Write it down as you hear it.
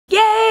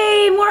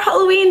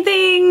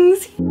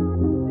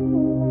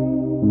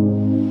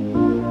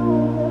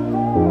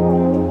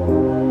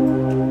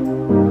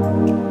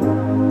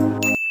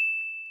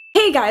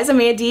guys, I'm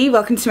Andy.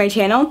 Welcome to my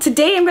channel.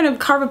 Today I'm going to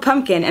carve a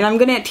pumpkin and I'm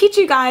going to teach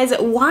you guys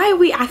why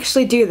we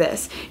actually do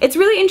this. It's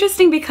really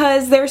interesting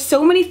because there's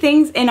so many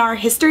things in our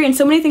history and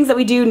so many things that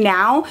we do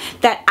now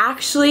that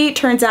actually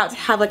turns out to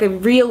have like a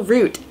real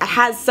root. It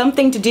has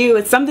something to do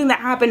with something that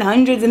happened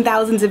hundreds and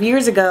thousands of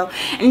years ago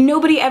and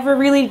nobody ever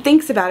really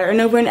thinks about it or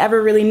no one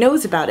ever really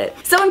knows about it.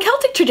 So in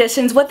Celtic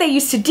traditions, what they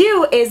used to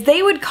do is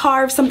they would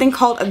carve something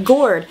called a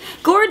gourd.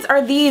 Gourds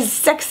are these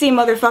sexy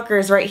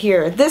motherfuckers right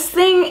here. This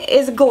thing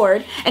is a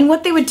gourd, and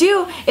what they would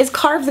do is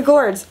carve the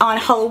gourds on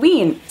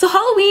Halloween. So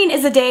Halloween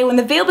is a day when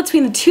the veil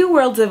between the two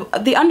worlds of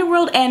the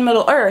underworld and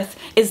Middle Earth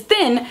is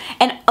thin,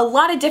 and a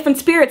lot of different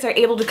spirits are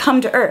able to come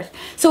to Earth.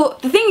 So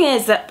the thing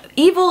is that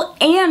evil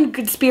and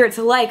good spirits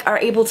alike are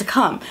able to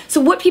come.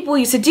 So what people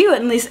used to do,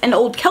 at least in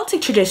old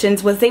Celtic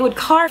traditions, was they would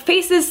carve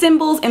faces,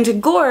 symbols into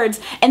gourds,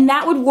 and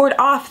that would ward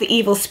off the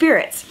evil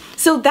spirits.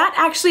 So that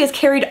actually is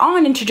carried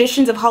on in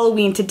traditions of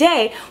Halloween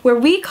today, where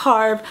we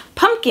carve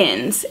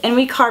pumpkins and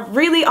we carve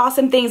really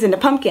awesome things into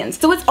pumpkins.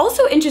 So what's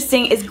also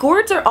interesting is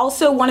gourds are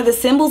also one of the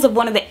symbols of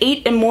one of the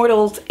 8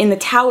 immortals in the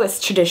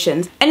Taoist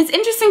traditions. And it's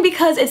interesting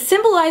because it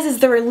symbolizes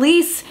the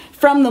release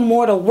from the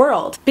mortal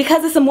world.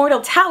 Because this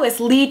immortal Taoist,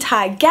 Li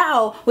Tai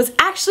Gao, was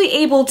actually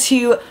able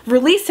to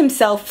release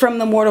himself from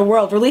the mortal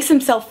world, release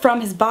himself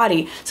from his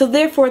body. So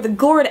therefore the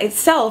gourd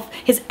itself,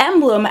 his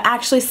emblem,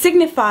 actually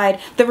signified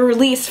the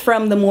release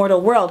from the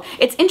mortal world.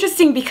 It's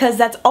interesting because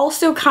that's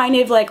also kind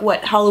of like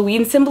what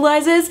Halloween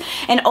symbolizes,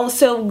 and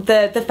also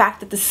the fact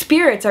that the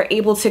spirits are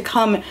able to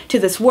come to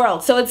this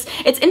world. So it's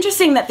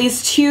interesting that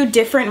these two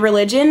different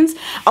religions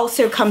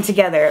also come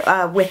together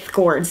with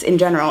gourds in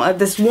general.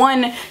 This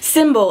one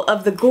symbol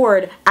of the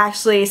gourd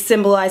actually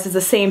symbolizes the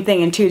same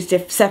thing in two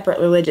separate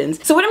religions.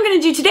 So what I'm going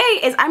to do today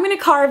is I'm going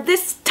to carve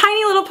this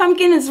tiny little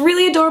pumpkin, this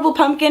really adorable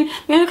pumpkin.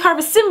 I'm going to carve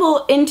a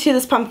symbol into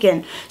this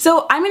pumpkin.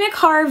 So I'm going to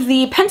carve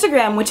the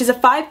pentagram, which is a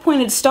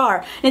 5-pointed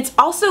star, and it's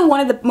also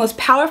one of the most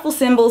powerful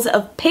symbols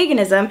of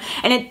paganism,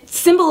 and it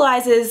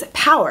symbolizes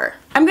power.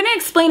 I'm going to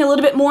explain a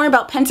little bit more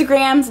about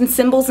pentagrams and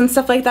symbols and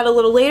stuff like that a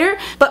little later,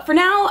 but for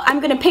now I'm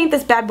going to paint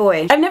this bad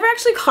boy. I've never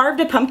actually carved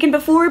a pumpkin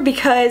before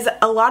because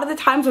a lot of the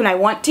times when I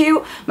want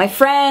to, my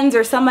friends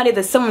or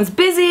someone's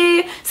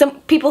busy, some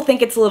people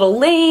think it's a little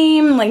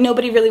lame, like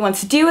nobody really wants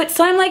to do it,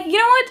 so I'm like, you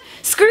know what,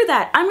 screw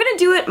that, I'm going to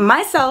do it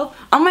myself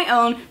on my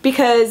own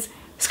because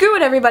screw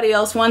what everybody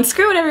else wants,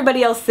 screw what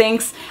everybody else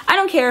thinks. I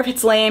don't care if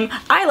it's lame.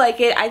 I like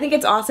it. I think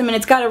it's awesome, and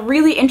it's got a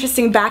really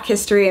interesting back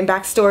history and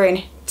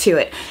backstory to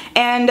it.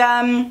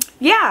 And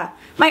yeah,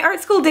 my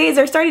art school days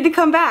are starting to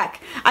come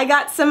back. I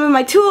got some of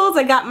my tools.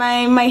 I got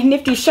my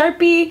nifty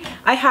Sharpie.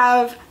 I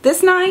have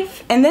this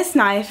knife and this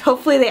knife.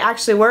 Hopefully they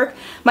actually work.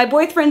 My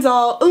boyfriend's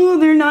all, oh,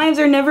 their knives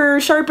are never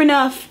sharp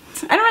enough.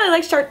 I don't really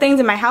like sharp things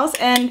in my house,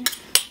 and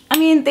I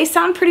mean, they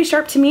sound pretty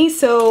sharp to me,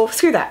 so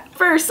screw that.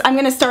 First, I'm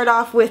going to start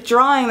off with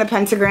drawing the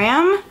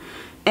pentagram,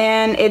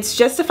 and it's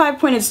just a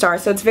 5-pointed star,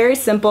 so it's very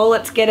simple.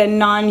 Let's get a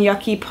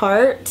non-yucky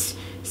part.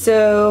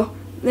 So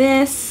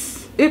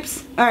this,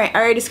 oops, alright,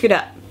 I already screwed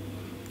up.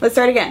 Let's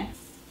start again.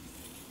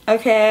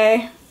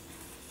 Okay,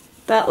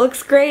 that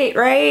looks great,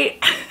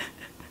 right?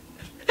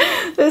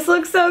 This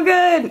looks so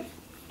good.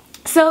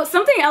 So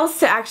something else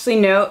to actually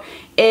note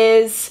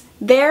is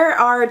there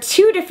are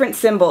 2 different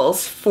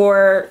symbols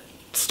for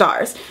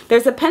stars.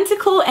 There's the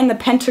pentacle and the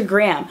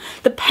pentagram.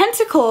 The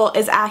pentacle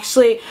is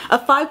actually a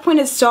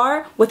 5-pointed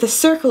star with a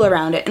circle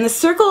around it, and the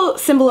circle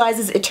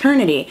symbolizes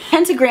eternity.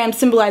 Pentagram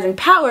symbolizing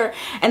power,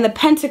 and the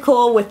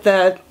pentacle with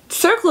the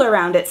circle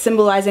around it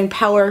symbolizing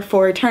power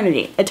for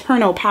eternity,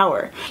 eternal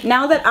power.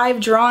 Now that I've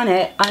drawn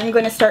it, I'm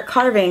going to start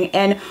carving,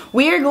 and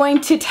we are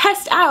going to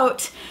test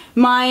out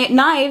my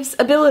knives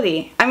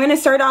ability. I'm going to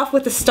start off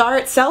with the star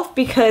itself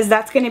because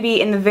that's going to be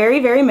in the very,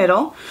 very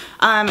middle,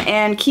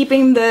 and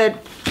keeping the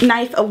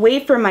knife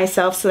away from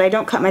myself so that I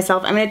don't cut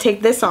myself. I'm going to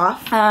take this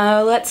off.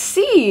 Let's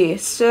see.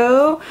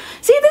 So,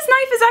 see, this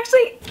knife is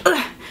actually,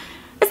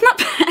 it's not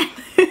bad.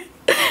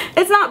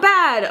 It's not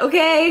bad,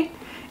 okay?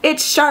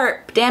 It's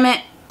sharp, damn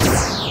it.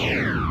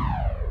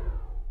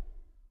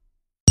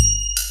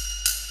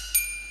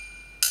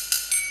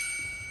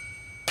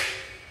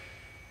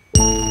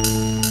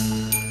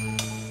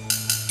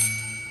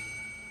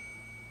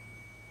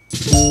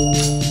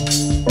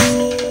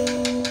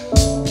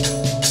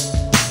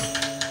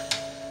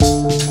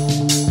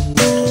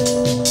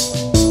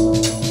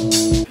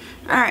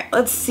 Alright,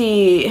 let's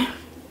see. Oh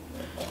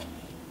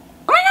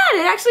my god,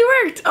 it actually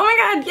worked! Oh my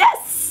god,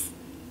 yes!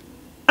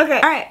 Okay,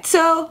 alright,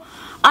 so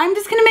I'm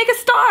just gonna make a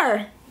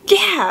star.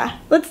 Yeah,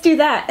 let's do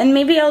that. And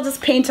maybe I'll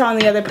just paint on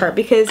the other part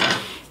because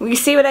you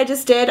see what I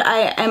just did?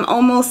 I am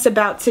almost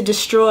about to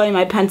destroy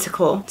my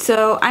pentacle.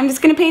 So I'm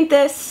just gonna paint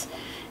this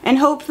and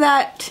hope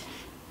that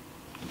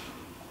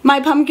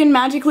my pumpkin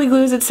magically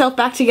glues itself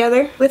back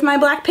together with my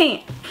black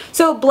paint.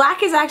 So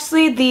black is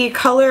actually the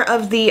color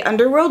of the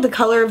underworld, the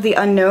color of the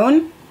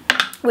unknown,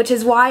 which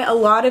is why a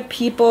lot of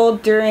people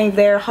during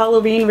their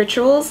Halloween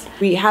rituals,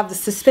 we have the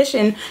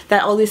suspicion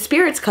that all these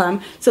spirits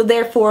come, so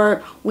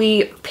therefore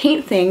we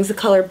paint things the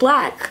color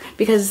black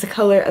because it's the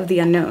color of the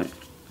unknown.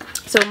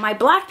 So my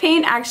black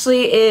paint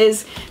actually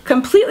is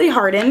completely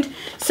hardened,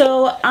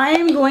 so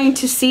I'm going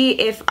to see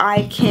if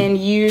I can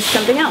use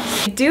something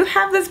else. I do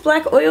have this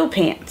black oil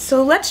paint,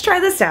 so let's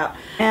try this out.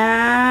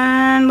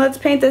 And let's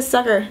paint this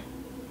sucker.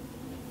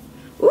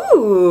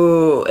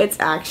 Ooh, it's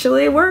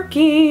actually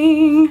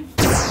working.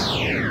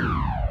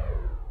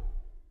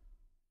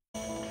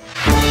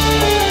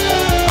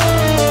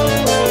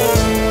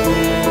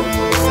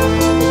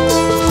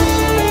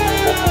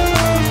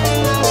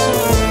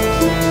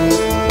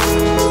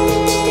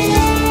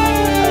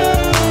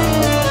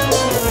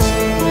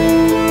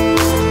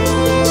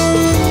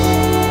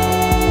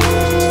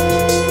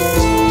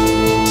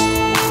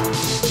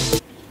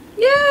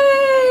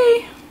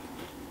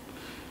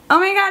 Oh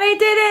my god, I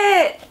did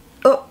it!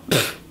 Oh,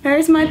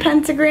 there's my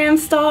pentagram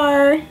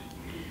star.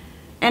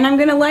 And I'm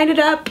gonna light it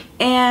up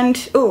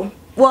and, oh,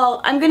 well,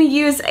 I'm gonna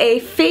use a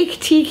fake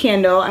tea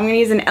candle. I'm gonna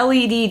use an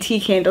LED tea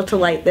candle to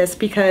light this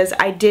because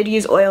I did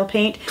use oil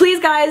paint. Please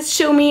guys,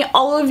 show me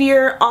all of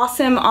your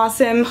awesome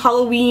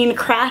Halloween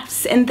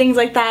crafts and things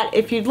like that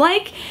if you'd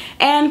like.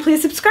 And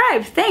please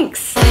subscribe.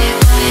 Thanks!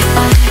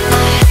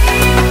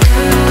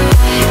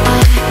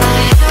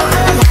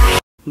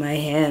 My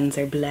hands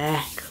are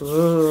black.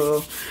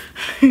 Ooh.